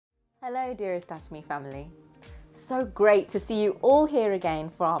Hello dearest Atomy family. So great to see you all here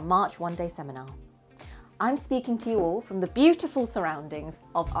again for our March one-day seminar. I'm speaking to you all from the beautiful surroundings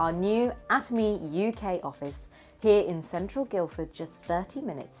of our new Atomy UK office here in central Guildford, just 30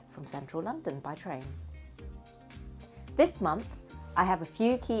 minutes from central London by train. This month I have a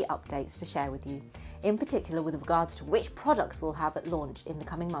few key updates to share with you, in particular with regards to which products we'll have at launch in the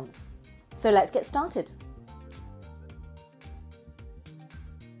coming months. So let's get started.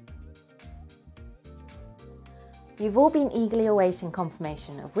 You've all been eagerly awaiting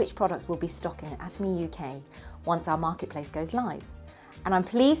confirmation of which products we'll be stocking at Atomy UK once our marketplace goes live. And I'm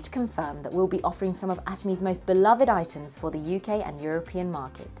pleased to confirm that we'll be offering some of Atomy's most beloved items for the UK and European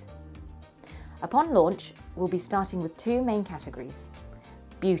market. Upon launch, we'll be starting with two main categories: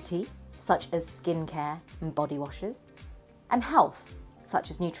 beauty, such as skincare and body washes, and health,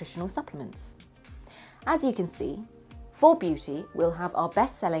 such as nutritional supplements. As you can see, for beauty, we'll have our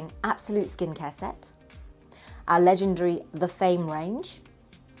best-selling Absolute Skincare set, our legendary The Fame range,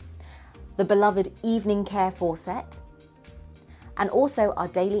 the beloved Evening Care 4 set, and also our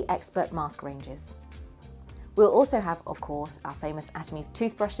daily Expert mask ranges. We'll also have, of course, our famous Atomy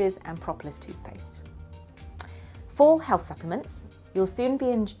toothbrushes and Propolis toothpaste. For health supplements, you'll soon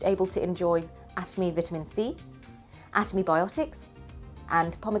be able to enjoy Atomy Vitamin C, Atomy Biotics,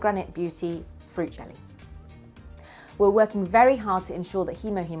 and Pomegranate Beauty Fruit Jelly. We're working very hard to ensure that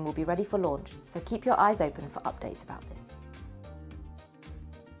HemoHim will be ready for launch, so keep your eyes open for updates about this.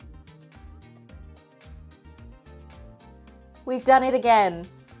 We've done it again!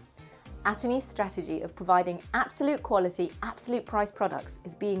 Atomy's strategy of providing absolute quality, absolute price products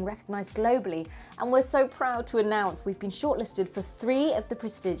is being recognised globally, and we're so proud to announce we've been shortlisted for 3 of the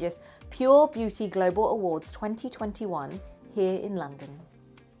prestigious Pure Beauty Global Awards 2021 here in London.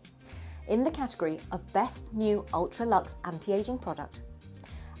 In the category of Best New Ultra Luxe Anti-Aging Product,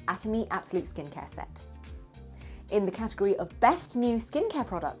 Atomy Absolute Skincare Set. In the category of Best New Skincare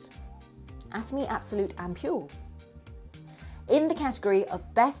Product, Atomy Absolute Ampule. In the category of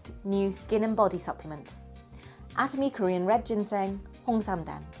Best New Skin and Body Supplement, Atomy Korean Red Ginseng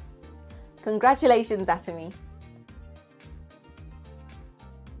Hongsamdan. Congratulations, Atomy!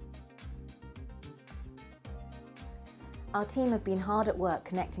 Our team have been hard at work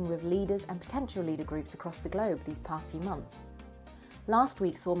connecting with leaders and potential leader groups across the globe these past few months. Last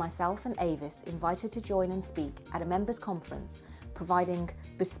week saw myself and Avis invited to join and speak at a members' conference, providing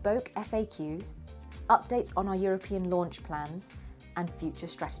bespoke FAQs, updates on our European launch plans, and future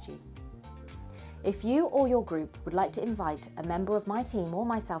strategy. If you or your group would like to invite a member of my team or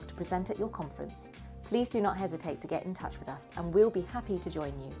myself to present at your conference, please do not hesitate to get in touch with us and we'll be happy to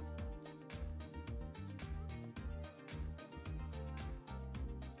join you.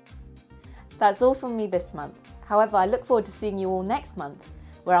 That's all from me this month. However, I look forward to seeing you all next month,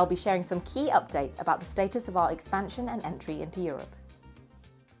 where I'll be sharing some key updates about the status of our expansion and entry into Europe.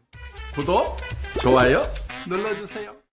 구독, 좋아요 눌러주세요.